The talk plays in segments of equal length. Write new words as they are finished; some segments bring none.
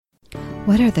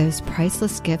What are those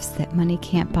priceless gifts that money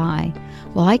can't buy?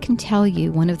 Well, I can tell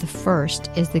you one of the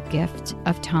first is the gift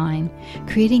of time,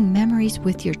 creating memories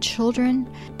with your children.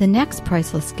 The next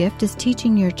priceless gift is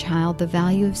teaching your child the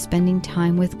value of spending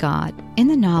time with God. In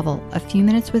the novel, A Few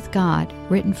Minutes with God,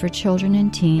 written for children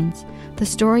and teens, the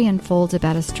story unfolds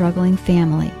about a struggling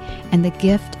family and the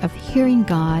gift of hearing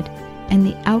God and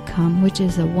the outcome, which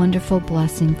is a wonderful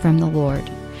blessing from the Lord.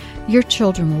 Your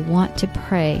children will want to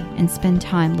pray and spend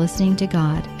time listening to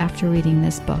God after reading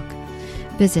this book.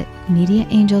 Visit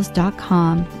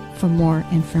MediaAngels.com for more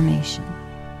information.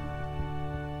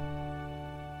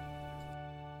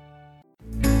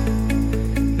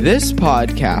 This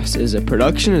podcast is a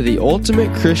production of the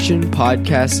Ultimate Christian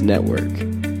Podcast Network.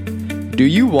 Do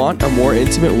you want a more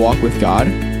intimate walk with God?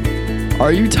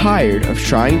 Are you tired of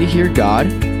trying to hear God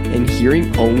and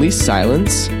hearing only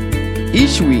silence?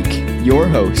 Each week, your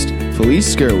host,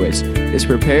 Felice Skirwitz, is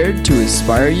prepared to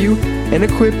inspire you and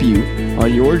equip you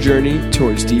on your journey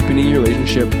towards deepening your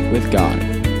relationship with God.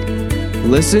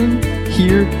 Listen,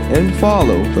 hear, and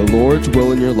follow the Lord's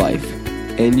will in your life,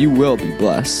 and you will be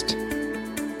blessed.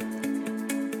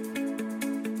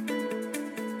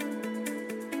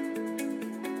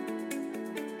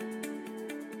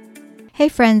 Hey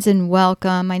friends, and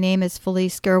welcome. My name is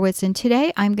Felice Skirwitz, and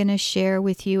today I'm going to share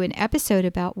with you an episode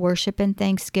about worship and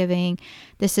thanksgiving.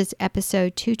 This is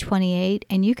episode 228,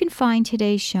 and you can find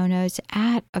today's show notes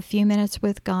at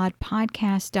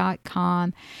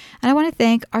afewminuteswithgodpodcast.com. And I want to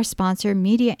thank our sponsor,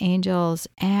 Media Angels,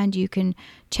 and you can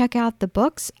check out the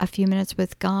books, A Few Minutes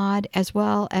with God, as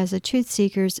well as the Truth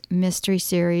Seekers Mystery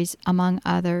Series, among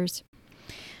others.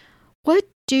 What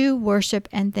do worship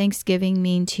and thanksgiving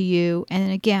mean to you?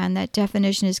 And again, that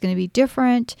definition is going to be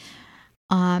different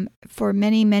for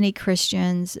many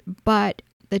Christians, but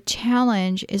the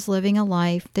challenge is living a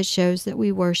life that shows that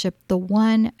we worship the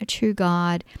one true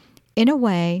God in a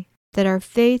way that our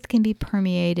faith can be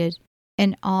permeated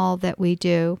in all that we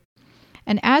do.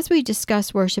 And as we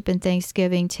discuss worship and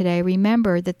thanksgiving today,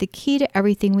 remember that the key to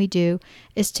everything we do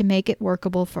is to make it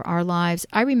workable for our lives.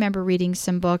 I remember reading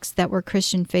some books that were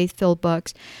Christian faith-filled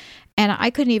books, and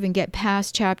I couldn't even get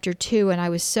past chapter 2, and I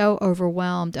was so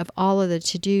overwhelmed of all of the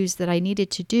to-dos that I needed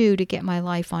to do to get my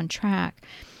life on track.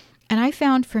 And I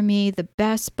found for me the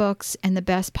best books and the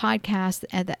best podcasts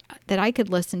that I could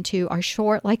listen to are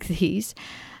short like these,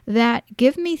 that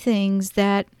give me things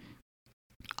that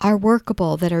are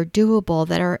workable, that are doable,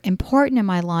 that are important in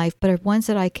my life, but are ones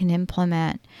that I can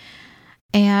implement.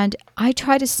 And I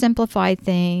try to simplify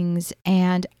things,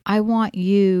 and I want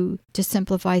you to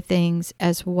simplify things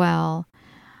as well.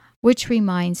 Which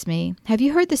reminds me, have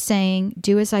you heard the saying,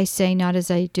 do as I say, not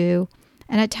as I do?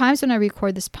 And at times when I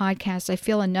record this podcast, I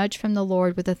feel a nudge from the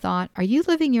Lord with the thought, are you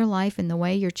living your life in the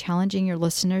way you're challenging your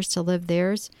listeners to live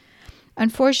theirs?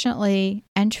 Unfortunately,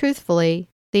 and truthfully,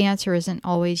 the answer isn't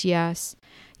always yes.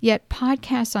 Yet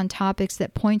podcasts on topics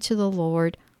that point to the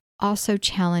Lord also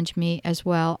challenge me as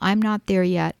well. I'm not there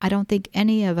yet. I don't think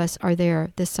any of us are there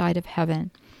this side of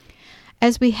heaven.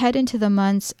 As we head into the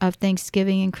months of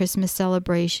Thanksgiving and Christmas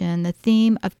celebration, the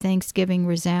theme of Thanksgiving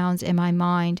resounds in my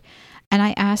mind, and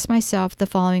I ask myself the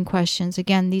following questions.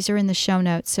 Again, these are in the show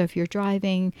notes, so if you're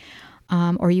driving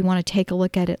or you want to take a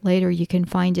look at it later, you can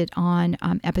find it on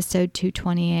episode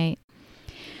 228.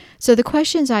 So the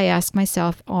questions I ask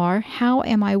myself are, how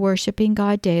am I worshiping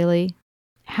God daily?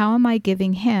 How am I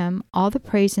giving Him all the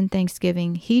praise and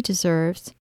thanksgiving He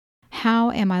deserves?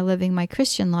 How am I living my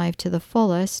Christian life to the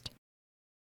fullest?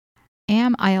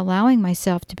 Am I allowing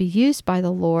myself to be used by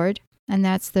the Lord? And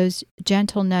that's those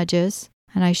gentle nudges.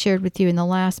 And I shared with you in the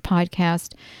last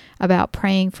podcast about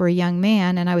praying for a young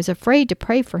man, and I was afraid to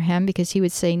pray for him because he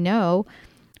would say no,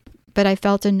 but I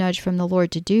felt a nudge from the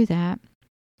Lord to do that.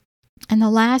 And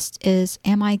the last is,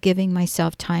 am I giving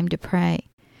myself time to pray?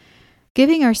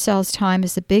 Giving ourselves time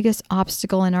is the biggest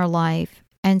obstacle in our life,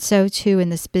 and so too in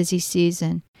this busy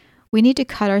season. We need to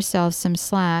cut ourselves some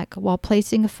slack while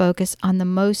placing a focus on the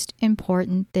most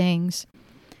important things.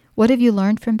 What have you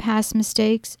learned from past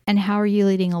mistakes, and how are you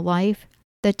leading a life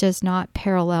that does not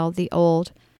parallel the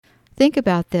old? Think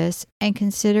about this and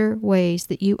consider ways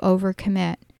that you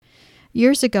overcommit.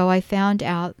 Years ago, I found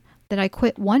out that I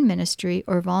quit one ministry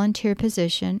or volunteer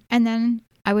position, and then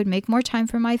I would make more time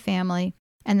for my family,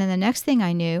 and then the next thing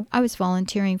I knew, I was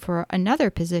volunteering for another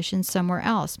position somewhere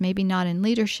else, maybe not in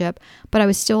leadership, but I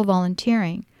was still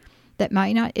volunteering. It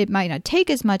might not take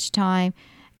as much time,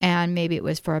 and maybe it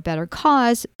was for a better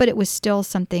cause, but it was still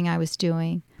something I was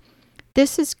doing.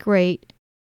 This is great,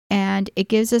 and it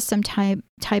gives us some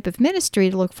type of ministry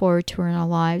to look forward to in our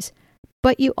lives,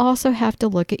 but you also have to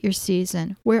look at your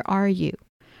season. Where are you?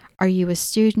 Are you a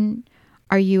student?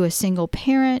 Are you a single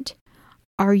parent?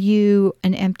 Are you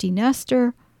an empty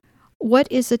nester? What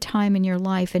is the time in your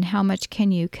life and how much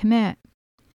can you commit?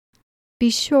 Be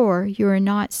sure you are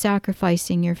not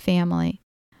sacrificing your family.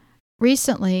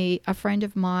 Recently, a friend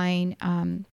of mine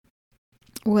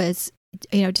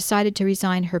decided to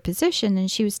resign her position, and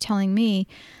she was telling me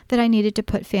that I needed to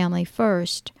put family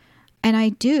first. And I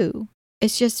do.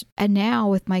 It's just, and now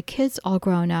with my kids all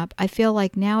grown up, I feel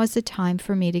like now is the time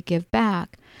for me to give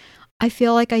back. I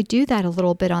feel like I do that a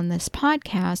little bit on this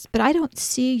podcast, but I don't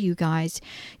see you guys.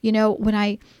 When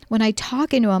I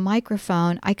talk into a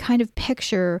microphone, I kind of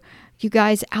picture you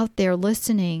guys out there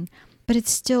listening, but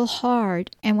it's still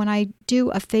hard. And when I do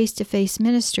a face-to-face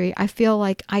ministry, I feel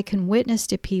like I can witness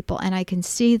to people and I can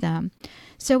see them.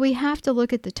 So we have to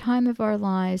look at the time of our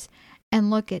lives and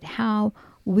look at how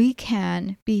we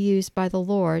can be used by the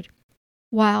Lord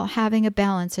while having a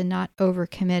balance and not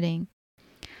overcommitting.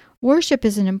 Worship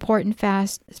is an important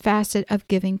facet of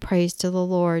giving praise to the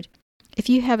Lord. If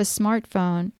you have a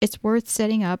smartphone, it's worth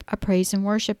setting up a praise and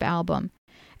worship album.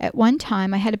 At one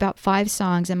time, I had about 5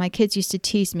 songs, and my kids used to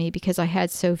tease me because I had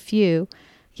so few.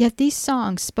 Yet these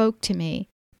songs spoke to me.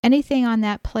 Anything on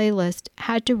that playlist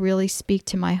had to really speak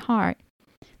to my heart.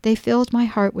 They filled my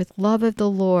heart with love of the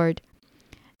Lord.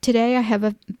 Today, I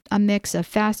have a mix of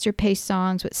faster-paced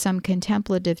songs with some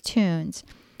contemplative tunes.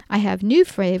 I have new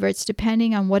favorites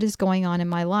depending on what is going on in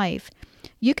my life.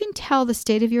 You can tell the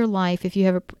state of your life if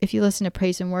you listen to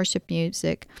praise and worship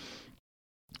music,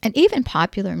 and even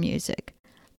popular music,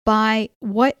 by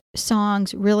what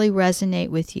songs really resonate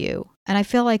with you. And I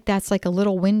feel like that's like a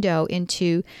little window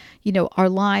into, our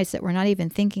lives that we're not even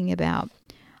thinking about.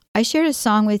 I shared a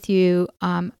song with you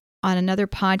on another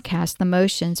podcast, The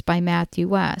Motions by Matthew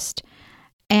West.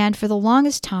 And for the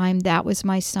longest time, that was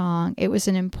my song. It was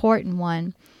an important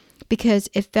one because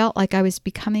it felt like I was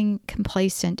becoming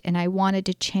complacent and I wanted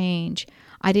to change.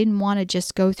 I didn't want to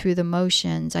just go through the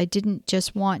motions. I didn't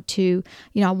just want to,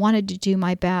 I wanted to do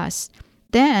my best.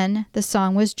 Then the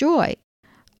song was Joy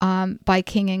by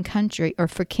King and Country, or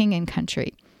for King and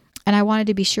Country. And I wanted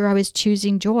to be sure I was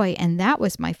choosing joy, and that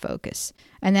was my focus.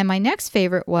 And then my next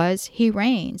favorite was He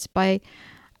Reigns by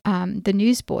the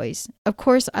Newsboys. Of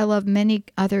course, I love many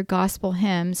other gospel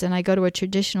hymns, and I go to a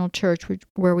traditional church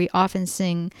where we often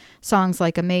sing songs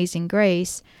like Amazing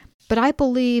Grace. But I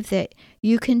believe that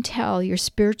you can tell your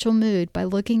spiritual mood by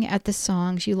looking at the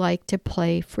songs you like to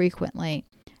play frequently.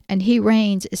 And He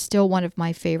Reigns is still one of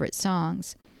my favorite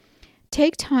songs.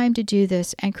 Take time to do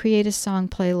this and create a song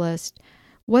playlist.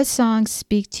 What songs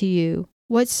speak to you?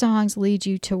 What songs lead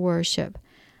you to worship?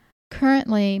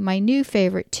 Currently, my new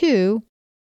favorite too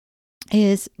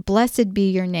is Blessed Be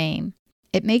Your Name.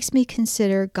 It makes me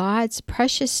consider God's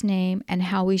precious name and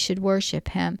how we should worship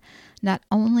Him, not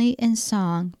only in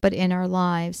song, but in our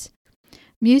lives.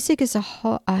 Music is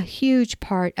a huge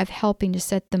part of helping to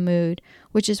set the mood,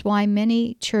 which is why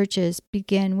many churches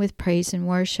begin with praise and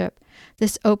worship.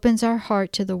 This opens our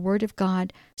heart to the Word of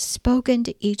God spoken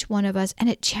to each one of us, and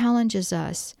it challenges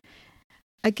us.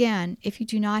 Again, if you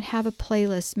do not have a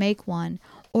playlist, make one,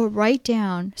 or write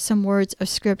down some words of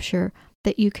Scripture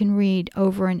that you can read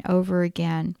over and over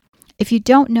again. If you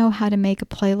don't know how to make a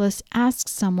playlist, ask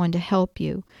someone to help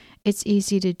you. It's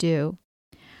easy to do.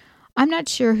 I'm not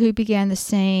sure who began the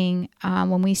saying,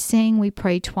 when we sing, we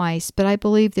pray twice, but I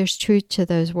believe there's truth to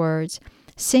those words.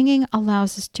 Singing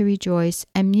allows us to rejoice,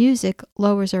 and music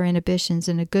lowers our inhibitions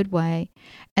in a good way,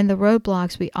 and the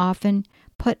roadblocks we often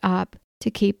put up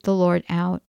to keep the Lord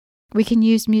out. We can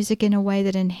use music in a way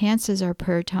that enhances our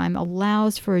prayer time,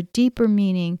 allows for a deeper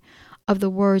meaning of the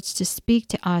words to speak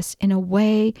to us in a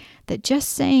way that just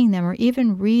saying them or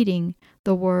even reading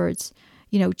the words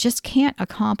just can't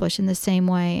accomplish in the same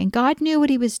way. And God knew what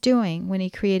He was doing when He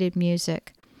created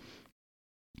music.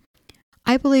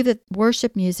 I believe that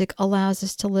worship music allows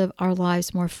us to live our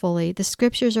lives more fully. The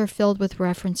Scriptures are filled with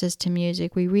references to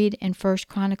music. We read in 1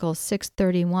 Chronicles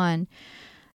 6:31,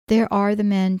 "There are the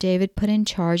men David put in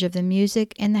charge of the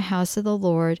music in the house of the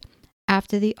Lord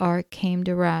after the ark came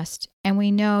to rest." And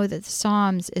we know that the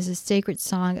Psalms is a sacred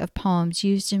song of poems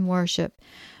used in worship,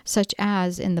 such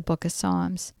as in the book of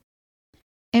Psalms.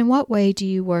 In what way do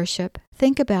you worship?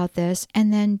 Think about this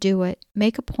and then do it.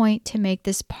 Make a point to make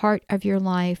this part of your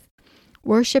life.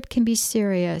 Worship can be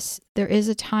serious. There is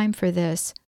a time for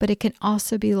this, but it can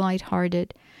also be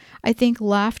lighthearted. I think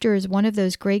laughter is one of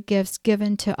those great gifts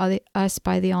given to us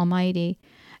by the Almighty.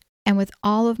 And with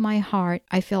all of my heart,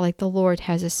 I feel like the Lord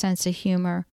has a sense of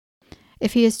humor.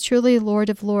 If He is truly Lord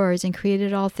of Lords and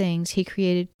created all things, He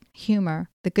created humor,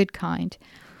 the good kind.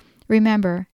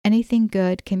 Remember, anything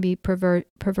good can be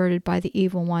perverted by the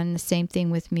evil one, the same thing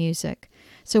with music.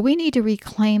 So we need to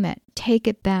reclaim it, take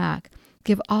it back,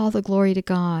 give all the glory to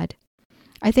God.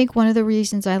 I think one of the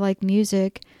reasons I like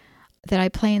music that I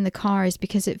play in the car is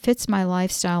because it fits my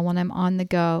lifestyle when I'm on the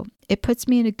go. It puts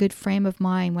me in a good frame of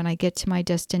mind when I get to my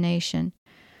destination.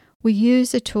 We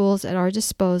use the tools at our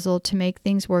disposal to make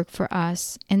things work for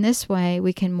us. In this way,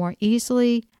 we can more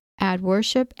easily add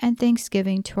worship and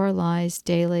thanksgiving to our lives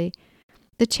daily.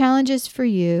 The challenge is for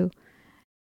you.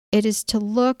 It is to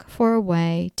look for a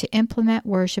way to implement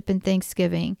worship and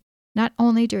thanksgiving, not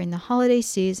only during the holiday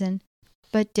season,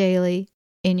 but daily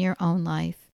in your own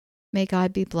life. May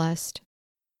God be blessed.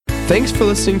 Thanks for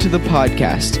listening to the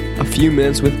podcast, A Few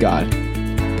Minutes with God.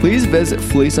 Please visit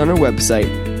Felice on our website,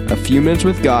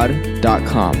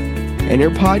 afewminuteswithgod.com, and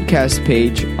your podcast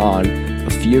page on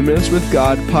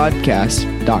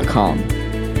afewminuteswithgodpodcast.com.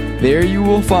 There you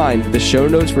will find the show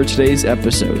notes for today's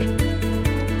episode.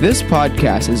 This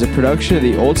podcast is a production of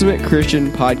the Ultimate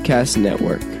Christian Podcast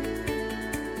Network.